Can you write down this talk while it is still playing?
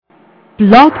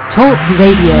Blog Talk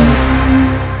Radio.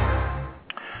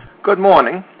 Good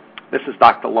morning. This is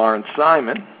Dr. Lawrence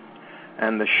Simon,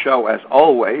 and the show, as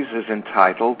always, is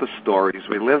entitled The Stories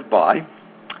We Live By.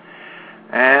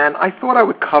 And I thought I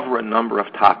would cover a number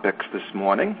of topics this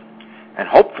morning and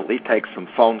hopefully take some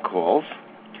phone calls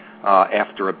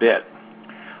after a bit.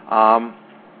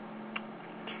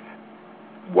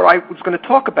 What I was going to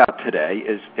talk about today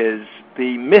is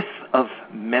the myth of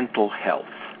mental health.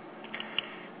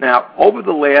 Now, over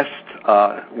the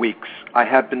last weeks, I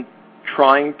have been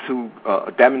trying to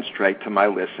demonstrate to my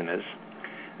listeners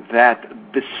that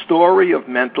the story of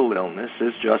mental illness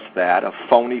is just that, a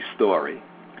phony story,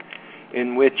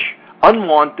 in which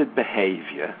unwanted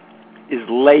behavior is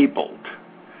labeled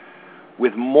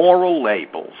with moral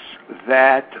labels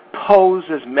that pose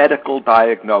as medical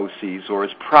diagnoses or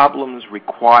as problems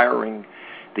requiring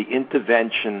the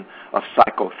intervention of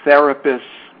psychotherapists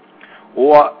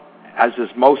or, as is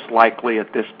most likely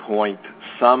at this point,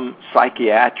 some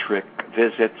psychiatric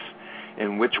visits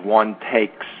in which one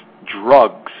takes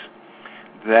drugs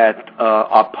that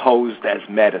are posed as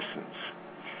medicines.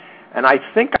 And I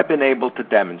think I've been able to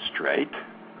demonstrate,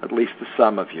 at least to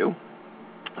some of you,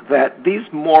 that these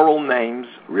moral names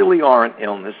really aren't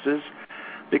illnesses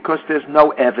because there's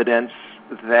no evidence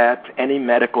that any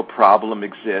medical problem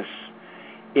exists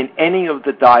in any of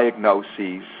the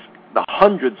diagnoses, the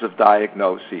hundreds of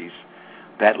diagnoses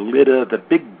that litter the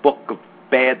big book of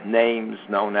bad names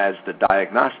known as the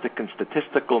Diagnostic and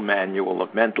Statistical Manual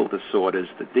of Mental Disorders,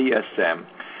 the DSM,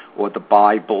 or the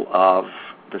Bible of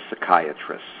the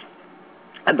psychiatrists,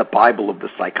 and the Bible of the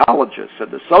psychologists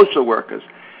and the social workers,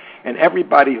 and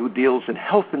everybody who deals in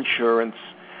health insurance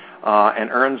and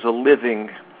earns a living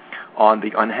on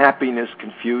the unhappiness,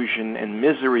 confusion, and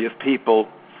misery of people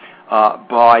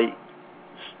by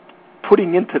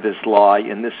putting into this lie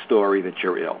in this story that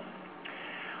you're ill.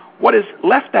 What is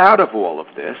left out of all of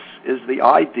this is the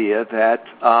idea that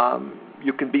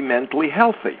you can be mentally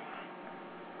healthy.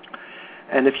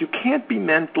 And if you can't be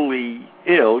mentally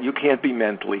ill, you can't be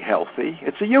mentally healthy.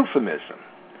 It's a euphemism.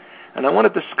 And I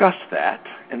want to discuss that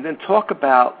and then talk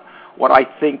about what I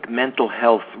think mental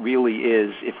health really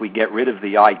is if we get rid of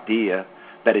the idea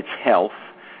that it's health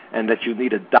and that you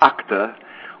need a doctor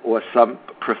or some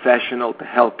professional to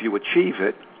help you achieve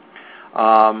it,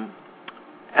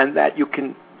 and that you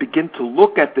can begin to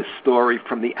look at this story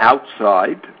from the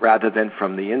outside rather than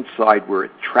from the inside where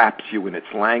it traps you in its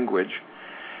language,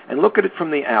 and look at it from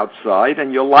the outside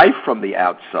and your life from the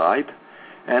outside.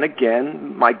 And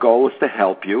again, my goal is to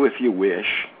help you, if you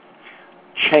wish,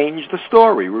 change the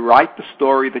story, rewrite the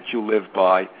story that you live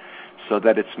by so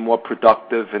that it's more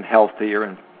productive and healthier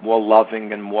and more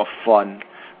loving and more fun,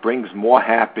 brings more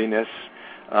happiness,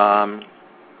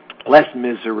 less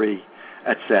misery,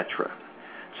 etc.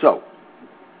 So,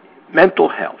 mental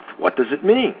health, what does it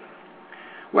mean?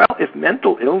 Well, if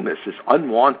mental illness is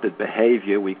unwanted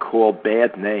behavior we call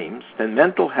bad names, then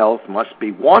mental health must be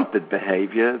wanted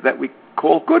behavior that we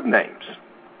call good names.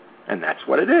 And that's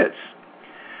what it is.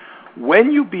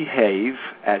 When you behave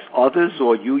as others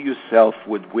or you yourself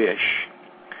would wish,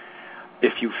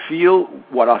 if you feel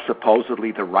what are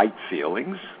supposedly the right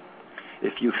feelings,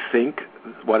 if you think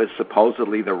what is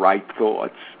supposedly the right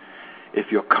thoughts, if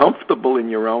you're comfortable in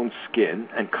your own skin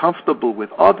and comfortable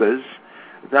with others,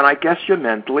 then I guess you're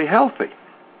mentally healthy.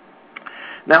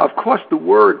 Now, of course, the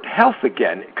word health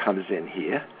again comes in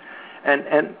here,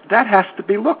 and that has to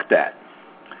be looked at.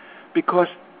 Because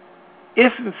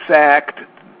if, in fact,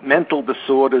 mental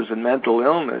disorders and mental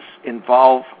illness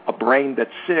involve a brain that's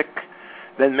sick,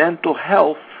 then mental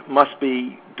health must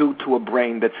be due to a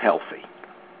brain that's healthy.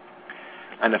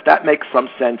 And if that makes some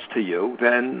sense to you,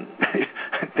 then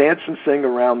dance and sing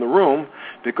around the room,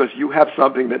 because you have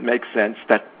something that makes sense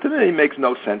that to me makes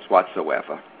no sense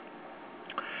whatsoever.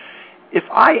 If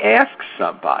I ask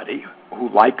somebody who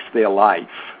likes their life,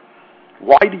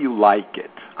 why do you like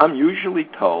it? I'm usually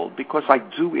told because I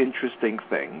do interesting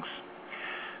things,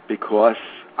 because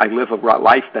I live a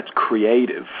life that's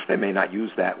creative. They may not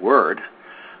use that word,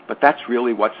 but that's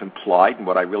really what's implied and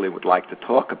what I really would like to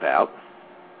talk about.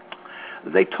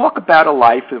 They talk about a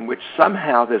life in which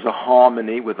somehow there's a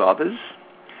harmony with others,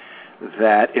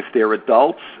 that if they're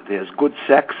adults, there's good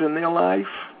sex in their life,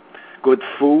 good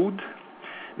food,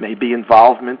 maybe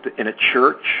involvement in a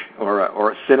church or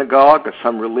a synagogue or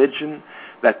some religion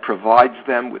that provides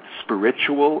them with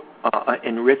spiritual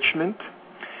enrichment,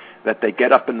 that they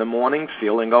get up in the morning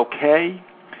feeling okay,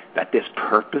 that there's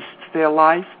purpose to their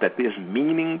life, that there's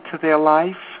meaning to their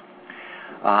life,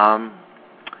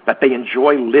 that they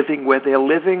enjoy living where they're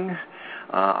living.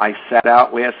 I sat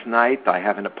out last night. I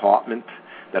have an apartment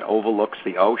that overlooks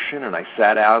the ocean, and I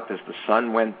sat out as the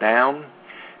sun went down,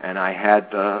 and I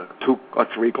had 2 or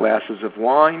 3 glasses of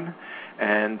wine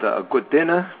and a good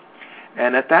dinner,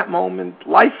 and at that moment,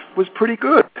 life was pretty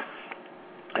good.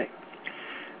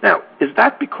 Now, is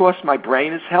that because my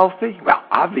brain is healthy? Well,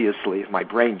 obviously, if my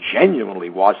brain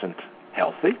genuinely wasn't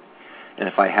healthy, and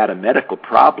if I had a medical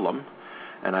problem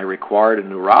and I required a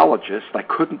neurologist, I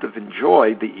couldn't have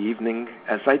enjoyed the evening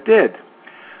as I did.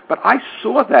 But I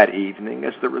saw that evening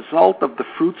as the result of the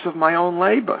fruits of my own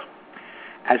labor,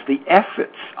 as the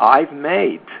efforts I've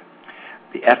made,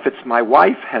 the efforts my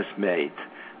wife has made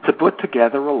to put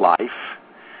together a life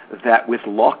that with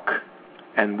luck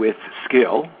and with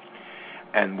skill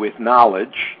and with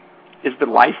knowledge is the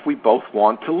life we both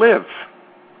want to live.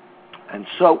 And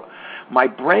so my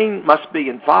brain must be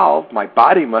involved, my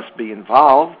body must be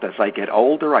involved. As I get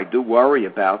older, I do worry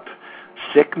about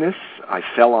sickness. I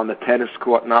fell on the tennis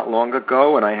court not long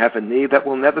ago, and I have a knee that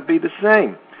will never be the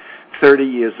same. 30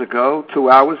 years ago, 2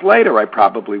 hours later, I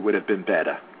probably would have been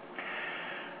better.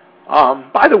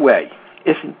 By the way,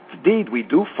 if indeed we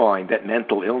do find that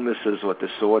mental illnesses or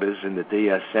disorders in the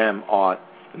DSM are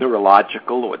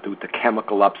neurological or due to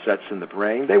chemical upsets in the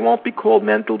brain, they won't be called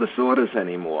mental disorders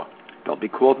anymore. They'll be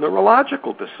called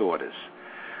neurological disorders.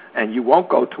 And you won't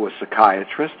go to a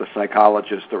psychiatrist, a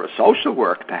psychologist, or a social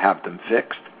worker to have them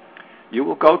fixed. You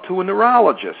will go to a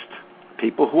neurologist,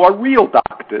 people who are real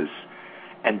doctors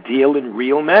and deal in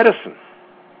real medicine.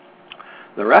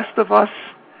 The rest of us,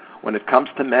 when it comes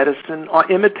to medicine, are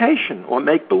imitation or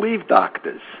make-believe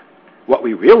doctors. What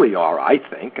we really are, I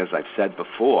think, as I've said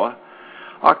before,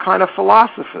 are kind of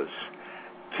philosophers,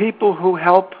 people who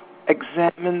help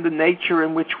examine the nature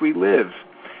in which we live,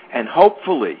 and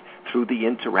hopefully, through the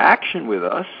interaction with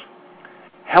us,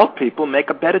 help people make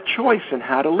a better choice in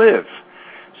how to live,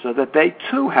 so that they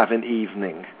too have an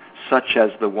evening such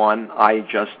as the one I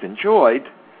just enjoyed,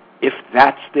 if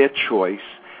that's their choice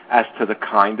as to the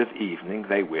kind of evening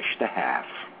they wish to have.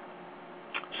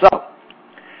 So,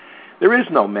 there is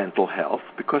no mental health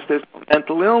because there's no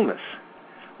mental illness.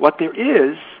 What there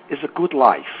is a good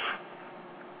life.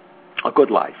 A good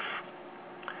life.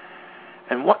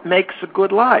 And what makes a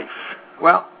good life?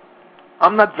 Well,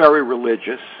 I'm not very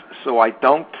religious, so I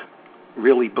don't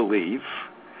really believe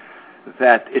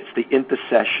that it's the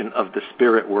intercession of the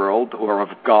spirit world or of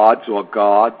gods or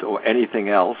God or anything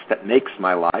else that makes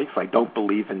my life. I don't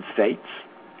believe in fates.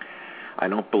 I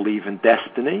don't believe in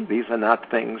destiny. These are not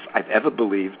things I've ever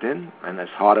believed in, and as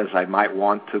hard as I might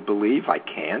want to believe, I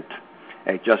can't.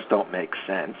 They just don't make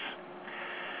sense.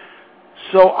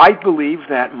 So I believe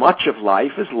that much of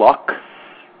life is luck.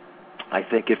 I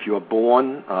think if you're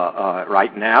born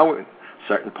right now in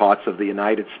certain parts of the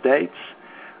United States,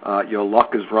 your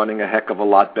luck is running a heck of a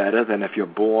lot better than if you're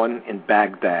born in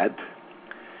Baghdad,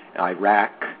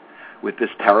 Iraq, with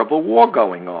this terrible war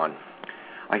going on.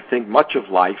 I think much of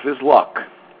life is luck.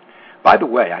 By the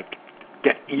way, I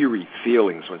get eerie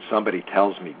feelings when somebody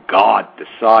tells me God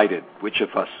decided which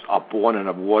of us are born in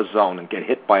a war zone and get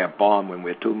hit by a bomb when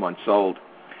we're 2 months old,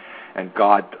 and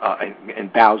God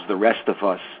endows the rest of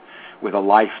us with a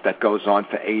life that goes on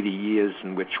for 80 years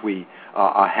in which we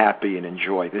are happy and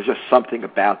enjoy. There's just something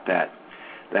about that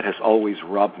that has always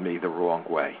rubbed me the wrong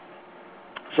way.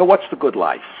 So what's the good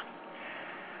life?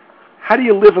 How do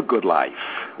you live a good life?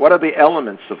 What are the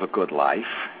elements of a good life?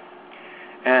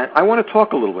 And I want to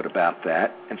talk a little bit about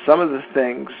that and some of the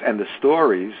things and the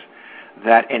stories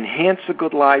that enhance a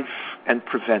good life and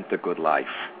prevent a good life.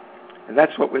 And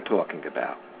that's what we're talking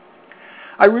about.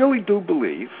 I really do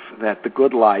believe that the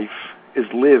good life is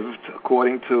lived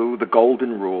according to the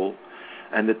Golden Rule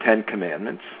and the 10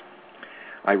 Commandments.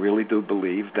 I really do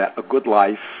believe that a good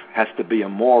life has to be a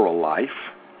moral life,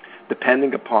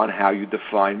 depending upon how you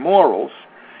define morals.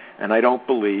 And I don't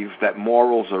believe that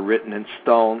morals are written in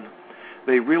stone.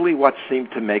 They really what seem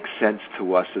to make sense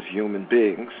to us as human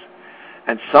beings.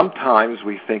 And sometimes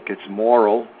we think it's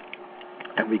moral,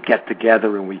 and we get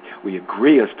together and we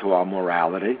agree as to our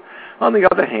morality. On the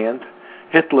other hand,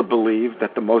 Hitler believed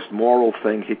that the most moral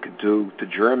thing he could do to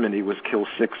Germany was kill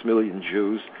 6 million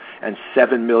Jews and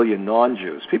 7 million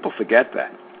non-Jews. People forget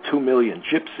that. 2 million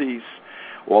gypsies,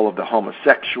 all of the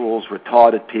homosexuals,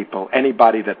 retarded people,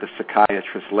 anybody that the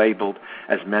psychiatrist labeled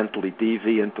as mentally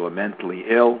deviant or mentally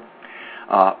ill,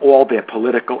 all their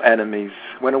political enemies.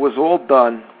 When it was all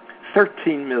done,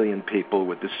 13 million people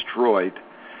were destroyed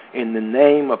in the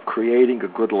name of creating a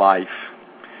good life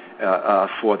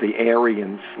for the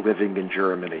Aryans living in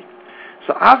Germany.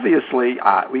 So obviously,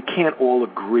 we can't all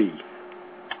agree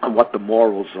on what the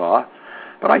morals are,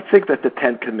 but I think that the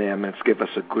 10 Commandments give us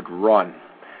a good run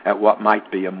at what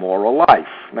might be a moral life.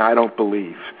 Now, I don't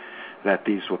believe that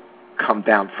these will come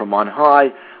down from on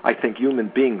high. I think human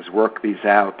beings work these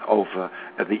out over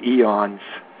the eons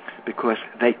because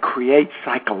they create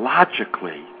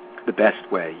psychologically the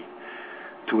best way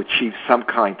to achieve some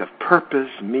kind of purpose,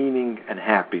 meaning, and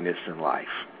happiness in life.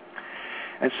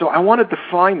 And so I want to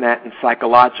define that in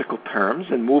psychological terms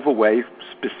and move away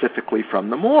specifically from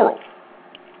the moral.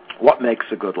 What makes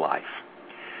a good life?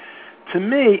 To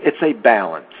me, it's a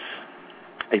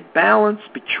balance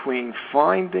between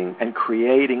finding and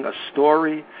creating a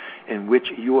story in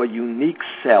which your unique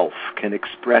self can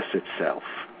express itself,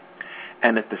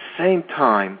 and at the same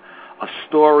time, a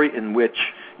story in which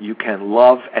you can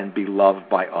love and be loved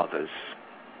by others.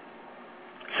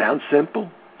 Sounds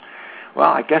simple? Well,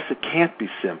 I guess it can't be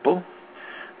simple,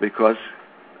 because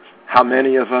how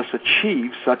many of us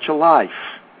achieve such a life?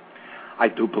 I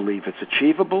do believe it's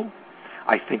achievable.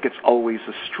 I think it's always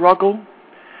a struggle.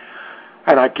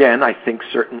 And again, I think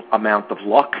certain amount of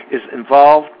luck is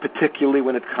involved, particularly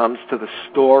when it comes to the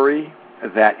story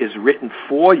that is written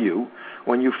for you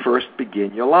when you first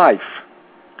begin your life.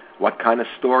 What kind of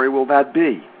story will that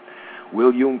be?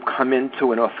 Will you come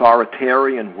into an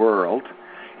authoritarian world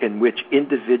in which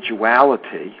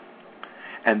individuality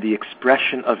and the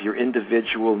expression of your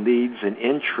individual needs and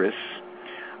interests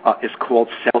is called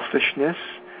selfishness,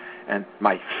 and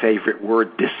my favorite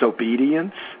word,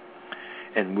 disobedience,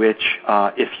 in which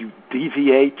if you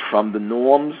deviate from the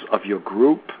norms of your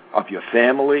group, of your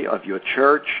family, of your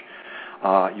church,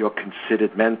 you're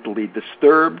considered mentally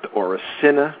disturbed or a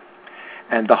sinner,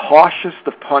 and the harshest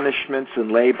of punishments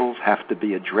and labels have to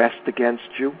be addressed against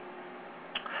you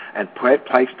and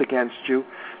placed against you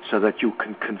so that you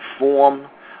can conform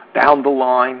down the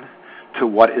line to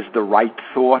what is the right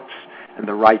thoughts and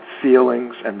the right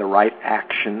feelings and the right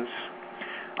actions.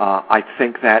 I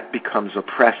think that becomes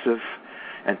oppressive,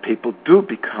 and people do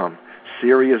become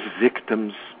serious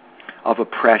victims of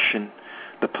oppression,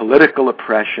 the political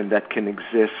oppression that can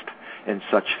exist in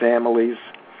such families,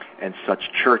 in such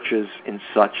churches, in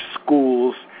such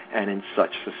schools, and in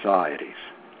such societies.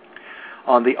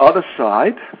 On the other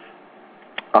side,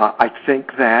 I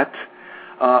think that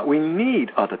we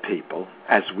need other people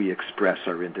as we express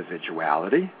our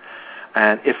individuality.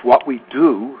 And if what we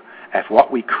do, if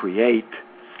what we create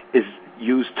is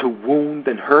used to wound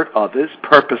and hurt others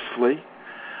purposefully,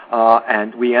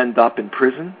 and we end up in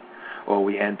prison or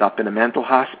we end up in a mental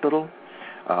hospital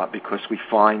because we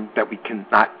find that we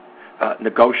cannot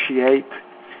negotiate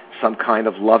some kind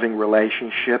of loving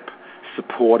relationship,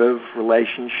 supportive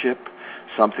relationship,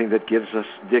 something that gives us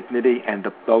dignity and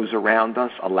those around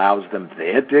us allows them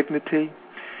their dignity,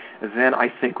 then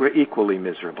I think we're equally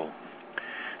miserable.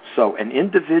 So an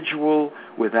individual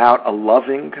without a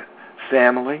loving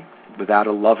family, without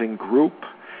a loving group,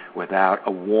 without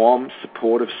a warm,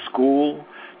 supportive school,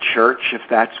 church, if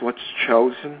that's what's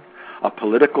chosen, a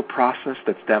political process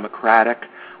that's democratic,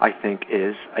 I think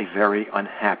is a very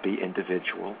unhappy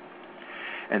individual.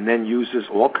 And then uses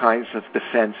all kinds of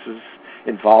defenses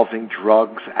involving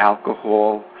drugs,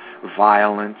 alcohol,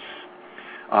 violence.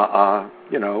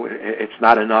 It's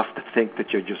not enough to think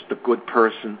that you're just a good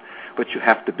person, but you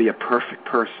have to be a perfect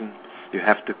person. You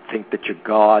have to think that you're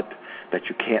God, that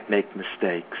you can't make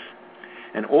mistakes.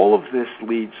 And all of this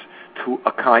leads to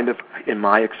a kind of, in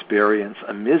my experience,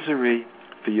 a misery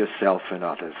for yourself and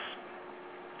others.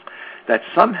 That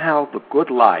somehow the good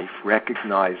life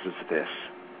recognizes this,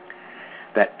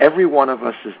 that every one of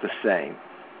us is the same,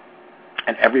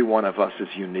 and every one of us is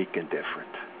unique and different.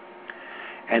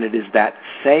 And it is that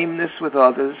sameness with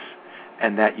others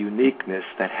and that uniqueness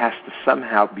that has to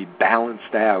somehow be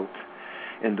balanced out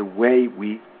in the way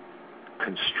we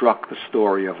construct the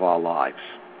story of our lives.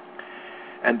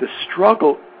 And the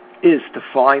struggle is to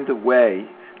find a way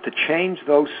to change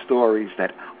those stories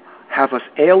that have us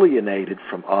alienated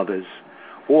from others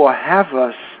or have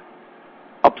us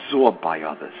absorbed by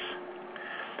others,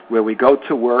 where we go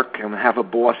to work and have a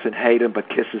boss and hate him but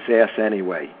kiss his ass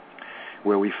anyway,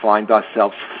 where we find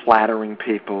ourselves flattering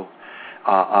people,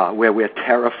 where we're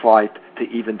terrified to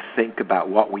even think about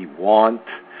what we want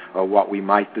or what we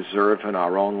might deserve in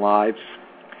our own lives.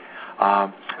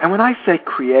 And when I say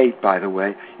create, by the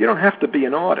way, you don't have to be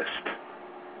an artist.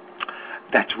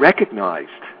 That's recognized.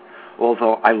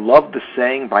 Although I love the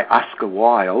saying by Oscar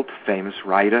Wilde, famous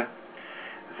writer,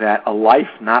 that a life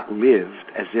not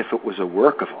lived as if it was a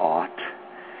work of art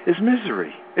is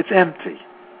misery. It's empty.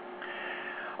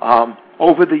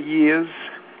 Over the years,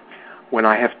 when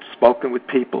I have spoken with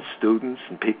people, students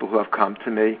and people who have come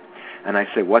to me, and I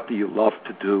say, what do you love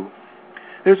to do?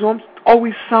 There's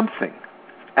always something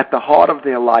at the heart of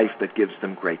their life that gives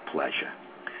them great pleasure.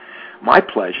 My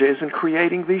pleasure is in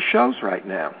creating these shows right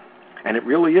now. And it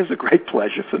really is a great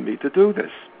pleasure for me to do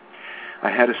this. I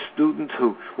had a student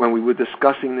who, when we were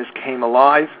discussing this, came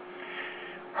alive.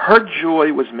 Her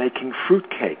joy was making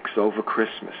fruitcakes over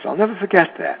Christmas. I'll never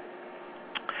forget that.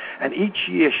 And each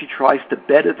year she tries to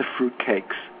better the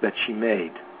fruitcakes that she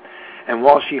made. And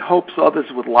while she hopes others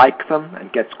would like them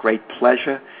and gets great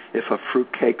pleasure if her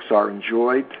fruitcakes are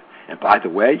enjoyed, and by the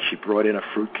way, she brought in a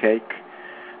fruitcake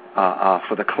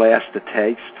for the class to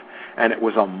taste, and it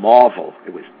was a marvel.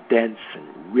 It was dense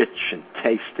and rich and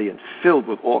tasty and filled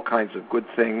with all kinds of good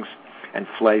things and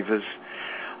flavors.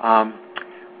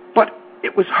 But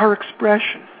it was her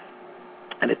expression,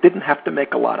 and it didn't have to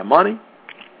make a lot of money,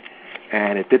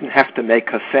 and it didn't have to make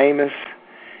her famous.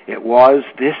 It was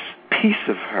this piece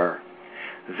of her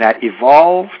that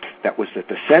evolved, that was at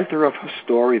the center of her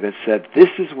story, that said, this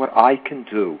is what I can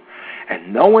do,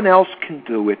 and no one else can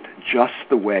do it just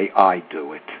the way I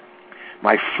do it.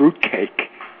 My fruitcake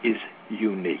is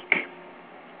unique.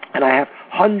 And I have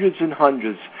hundreds and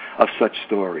hundreds of such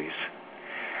stories.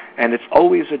 And it's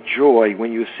always a joy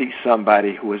when you see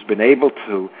somebody who has been able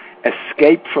to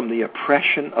escape from the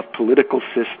oppression of political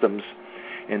systems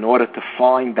in order to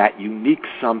find that unique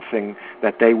something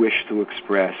that they wish to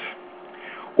express.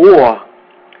 Or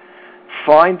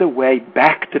find a way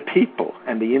back to people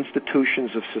and the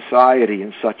institutions of society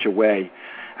in such a way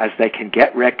as they can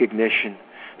get recognition,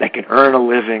 they can earn a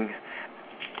living,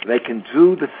 they can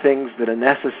do the things that are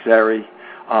necessary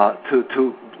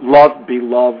to love, be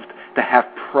loved, to have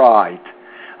pride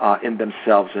in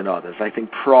themselves and others. I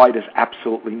think pride is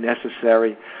absolutely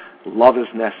necessary. Love is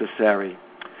necessary.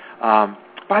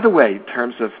 By the way, in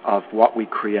terms of what we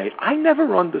create, I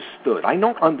never understood. I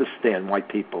don't understand why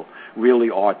people really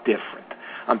are different.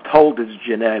 I'm told it's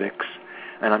genetics,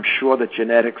 and I'm sure that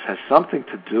genetics has something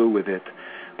to do with it.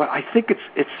 But I think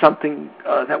it's something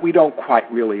that we don't quite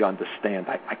really understand.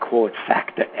 I call it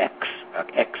factor X,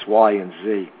 X, Y, and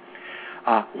Z.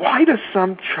 Why does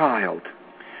some child,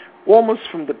 almost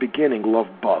from the beginning, love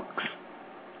bugs,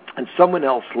 and someone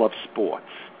else loves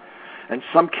sports, and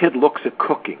some kid looks at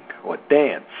cooking or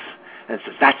dance and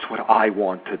says, that's what I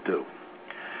want to do?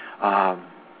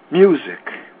 Music,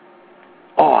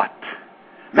 art,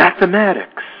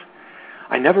 mathematics.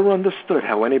 I never understood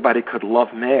how anybody could love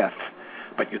math.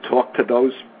 But you talk to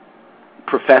those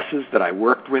professors that I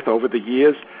worked with over the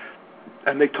years,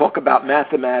 and they talk about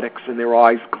mathematics and their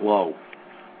eyes glow.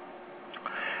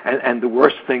 And the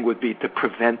worst thing would be to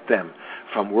prevent them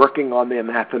from working on their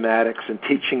mathematics and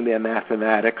teaching their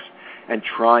mathematics and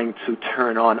trying to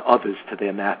turn on others to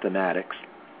their mathematics.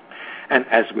 And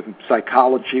as with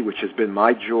psychology, which has been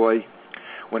my joy,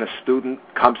 when a student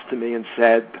comes to me and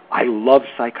said, I love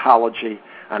psychology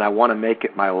and I want to make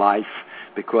it my life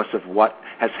because of what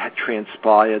has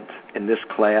transpired in this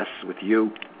class with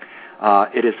you,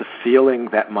 it is a feeling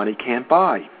that money can't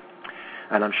buy.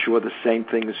 And I'm sure the same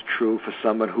thing is true for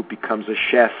someone who becomes a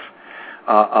chef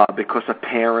because a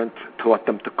parent taught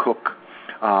them to cook,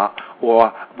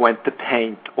 or went to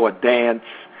paint or dance,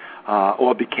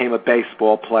 or became a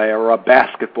baseball player or a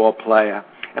basketball player.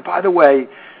 And by the way,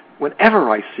 whenever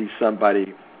I see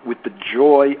somebody with the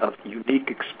joy of unique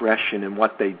expression in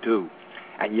what they do,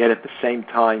 and yet at the same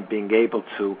time being able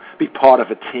to be part of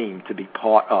a team, to be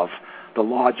part of the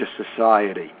larger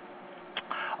society,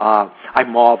 I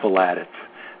marvel at it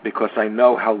because I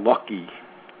know how lucky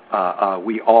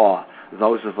we are,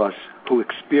 those of us who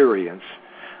experience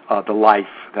the life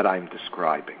that I'm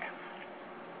describing.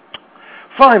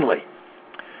 Finally,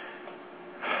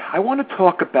 I want to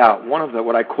talk about one of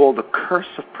what I call the curse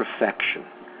of perfection.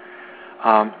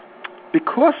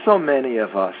 Because so many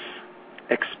of us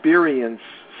experience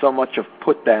so much of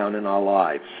put down in our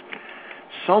lives,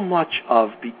 so much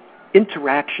of the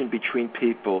interaction between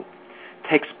people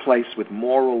takes place with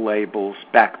moral labels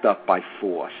backed up by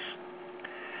force.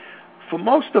 For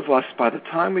most of us, by the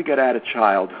time we get out of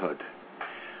childhood,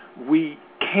 we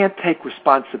can't take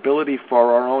responsibility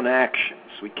for our own actions.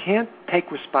 We can't take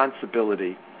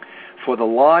responsibility for the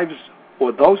lives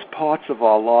or those parts of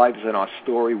our lives and our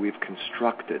story we've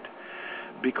constructed,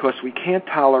 because we can't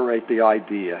tolerate the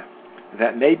idea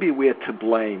that maybe we're to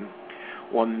blame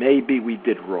or maybe we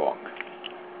did wrong.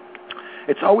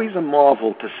 It's always a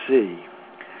marvel to see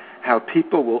how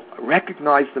people will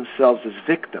recognize themselves as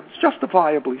victims,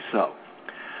 justifiably so,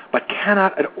 but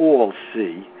cannot at all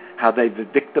see how they've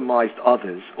victimized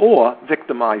others or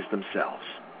victimized themselves.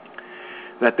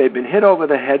 That they've been hit over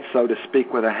the head, so to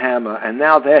speak, with a hammer, and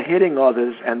now they're hitting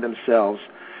others and themselves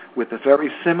with a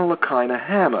very similar kind of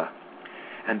hammer,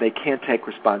 and they can't take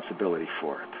responsibility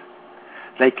for it.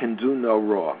 They can do no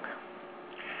wrong.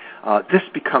 This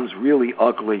becomes really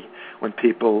ugly when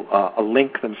people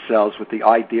link themselves with the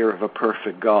idea of a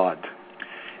perfect God.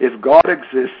 If God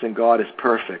exists and God is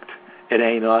perfect, it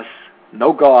ain't us.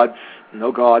 No gods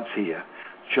here,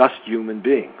 just human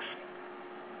beings.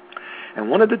 And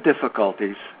one of the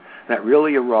difficulties that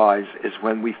really arise is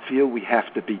when we feel we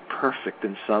have to be perfect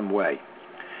in some way,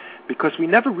 because we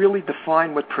never really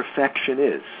define what perfection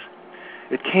is.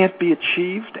 It can't be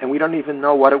achieved, and we don't even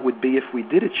know what it would be if we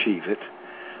did achieve it,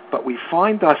 but we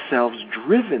find ourselves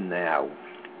driven now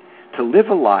to live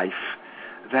a life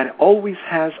that always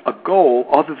has a goal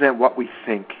other than what we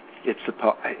think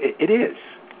it is.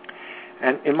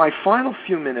 And in my final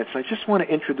few minutes, I just want to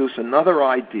introduce another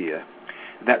idea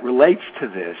that relates to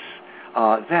this,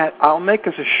 that I'll make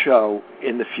as a show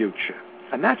in the future.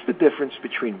 And that's the difference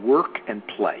between work and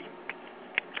play.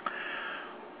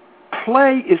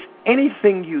 Play is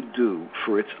anything you do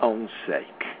for its own sake.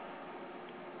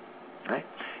 Right?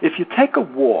 If you take a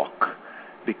walk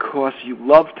because you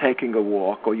love taking a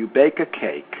walk, or you bake a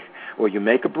cake, or you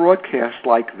make a broadcast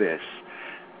like this,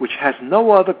 which has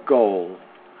no other goal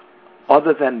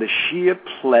other than the sheer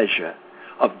pleasure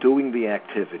of doing the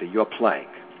activity, you're playing.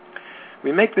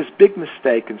 We make this big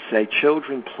mistake and say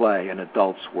children play and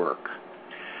adults work.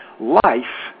 Life,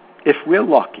 if we're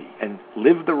lucky and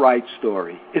live the right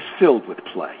story, is filled with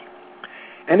play.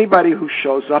 Anybody who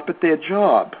shows up at their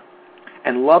job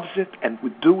and loves it and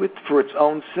would do it for its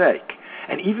own sake,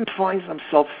 and even finds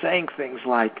themselves saying things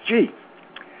like, gee,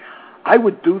 I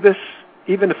would do this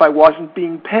even if I wasn't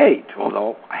being paid,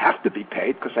 although I have to be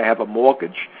paid because I have a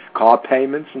mortgage, car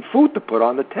payments, and food to put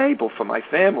on the table for my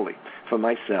family, for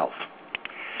myself.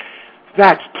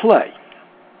 That's play.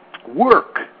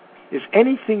 Work is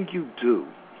anything you do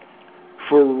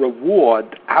for a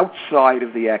reward outside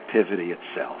of the activity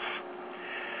itself.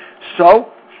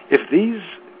 So, if these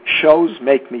shows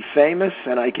make me famous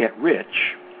and I get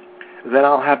rich, then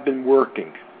I'll have been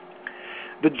working.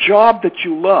 The job that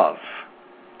you love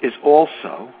is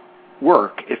also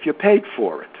work if you're paid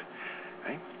for it.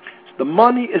 Right? So the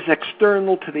money is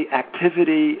external to the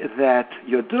activity that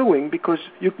you're doing because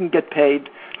you can get paid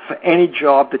for any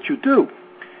job that you do,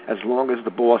 as long as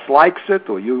the boss likes it,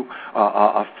 or you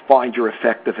find you're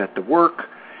effective at the work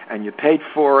and you're paid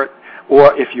for it,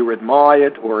 or if you're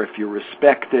admired or if you're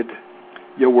respected,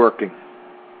 you're working.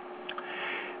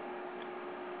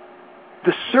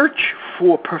 The search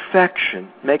for perfection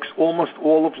makes almost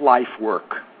all of life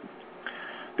work,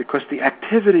 because the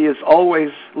activity is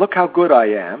always, look how good I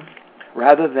am,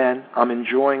 rather than I'm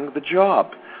enjoying the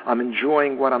job, I'm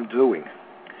enjoying what I'm doing.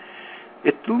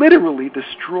 It literally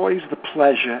destroys the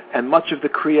pleasure and much of the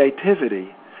creativity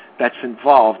that's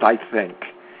involved, I think,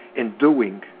 in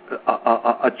doing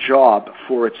a job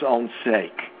for its own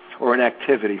sake, or an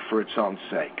activity for its own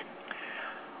sake.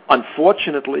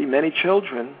 Unfortunately, many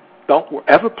children don't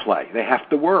ever play. They have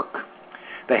to work.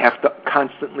 They have to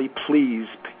constantly please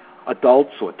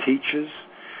adults or teachers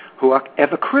who are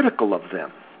ever critical of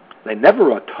them. They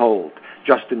never are told,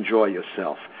 just enjoy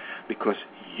yourself, because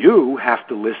you have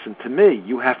to listen to me.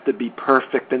 You have to be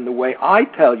perfect in the way I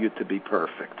tell you to be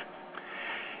perfect.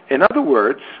 In other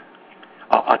words,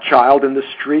 a child in the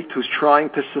street who's trying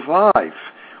to survive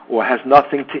or has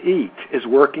nothing to eat is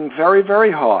working very,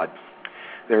 very hard.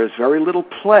 There is very little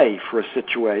play for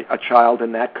a child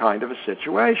in that kind of a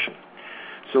situation.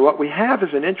 So what we have is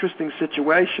an interesting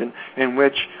situation in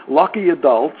which lucky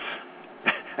adults,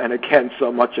 and again,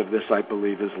 so much of this I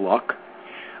believe is luck,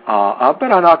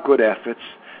 but are not good efforts,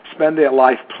 spend their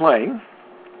life playing,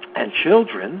 and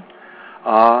children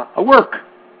work.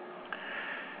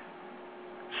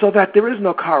 So that there is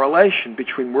no correlation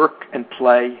between work and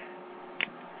play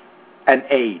and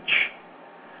age.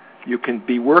 You can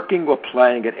be working or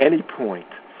playing at any point.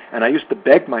 And I used to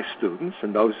beg my students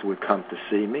and those who would come to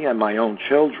see me and my own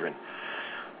children,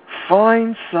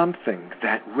 find something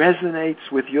that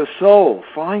resonates with your soul.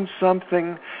 Find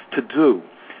something to do,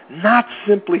 not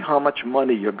simply how much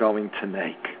money you're going to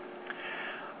make.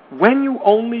 When you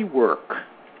only work,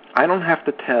 I don't have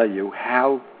to tell you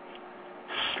how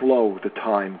slow the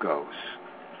time goes.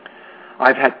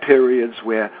 I've had periods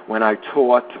where when I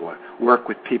taught or worked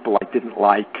with people I didn't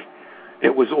like,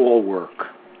 it was all work.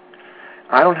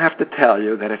 I don't have to tell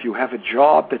you that if you have a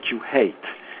job that you hate,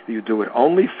 you do it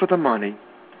only for the money.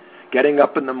 Getting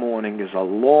up in the morning is a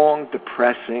long,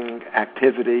 depressing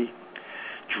activity.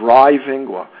 Driving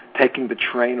or taking the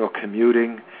train or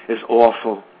commuting is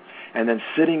awful. And then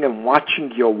sitting and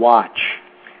watching your watch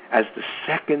as the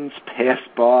seconds pass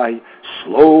by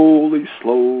slowly,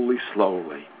 slowly,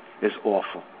 slowly is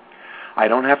awful. I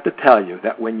don't have to tell you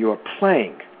that when you're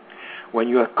playing, when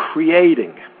you're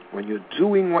creating, when you're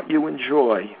doing what you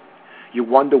enjoy, You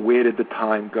wonder, where did the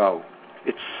time go?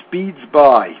 It speeds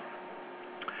by.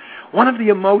 One of the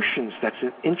emotions that's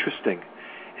interesting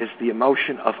is the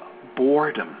emotion of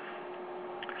boredom.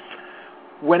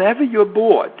 Whenever you're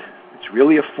bored, it's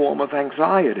really a form of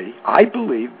anxiety. I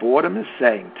believe boredom is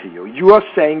saying to you, you are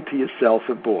saying to yourself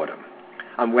in boredom,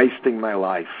 I'm wasting my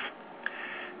life.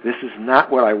 This is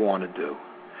not what I want to do.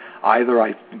 Either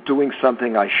I'm doing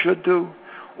something I should do,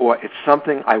 or it's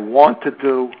something I want to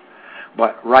do,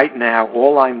 but right now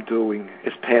all I'm doing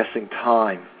is passing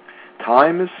time.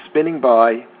 Time is spinning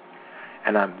by,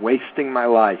 and I'm wasting my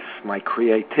life, my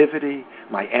creativity,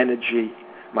 my energy,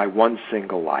 my one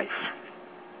single life.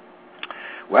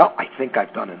 Well, I think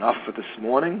I've done enough for this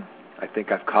morning. I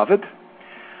think I've covered.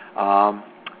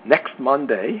 Next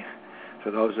Monday,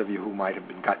 for those of you who might have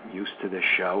been gotten used to this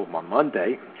show, on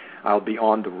Monday, I'll be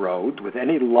on the road. With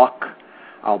any luck,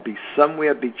 I'll be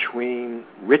somewhere between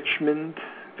Richmond,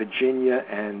 Virginia,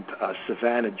 and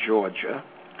Savannah, Georgia.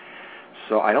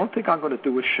 So I don't think I'm going to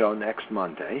do a show next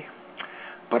Monday,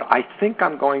 but I think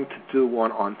I'm going to do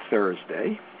one on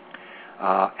Thursday.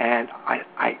 And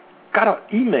I got an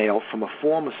email from a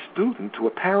former student who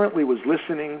apparently was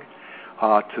listening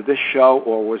to this show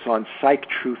or was on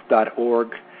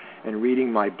psychtruth.org and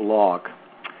reading my blog,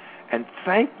 and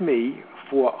thanked me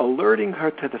for alerting her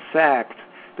to the fact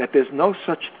that there's no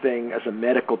such thing as a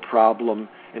medical problem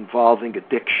involving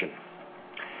addiction.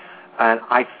 And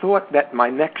I thought that my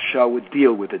next show would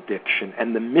deal with addiction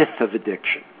and the myth of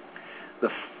addiction. The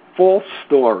false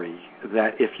story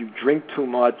that if you drink too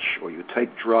much or you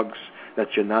take drugs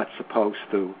that you're not supposed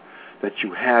to, that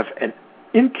you have an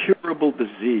incurable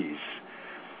disease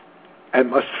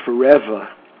and must forever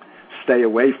stay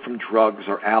away from drugs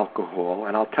or alcohol.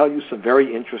 And I'll tell you some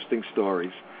very interesting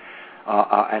stories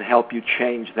and help you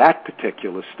change that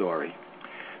particular story.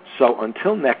 So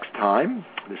until next time,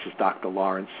 this is Dr.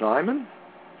 Lawrence Simon,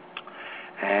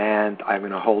 and I'm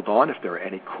going to hold on. If there are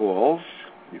any calls,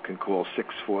 you can call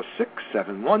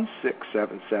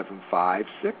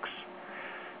 646-716-7756,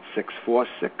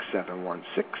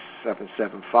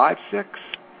 646-716-7756.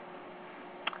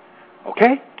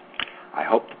 Okay? I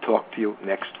hope to talk to you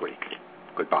next week.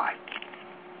 Goodbye.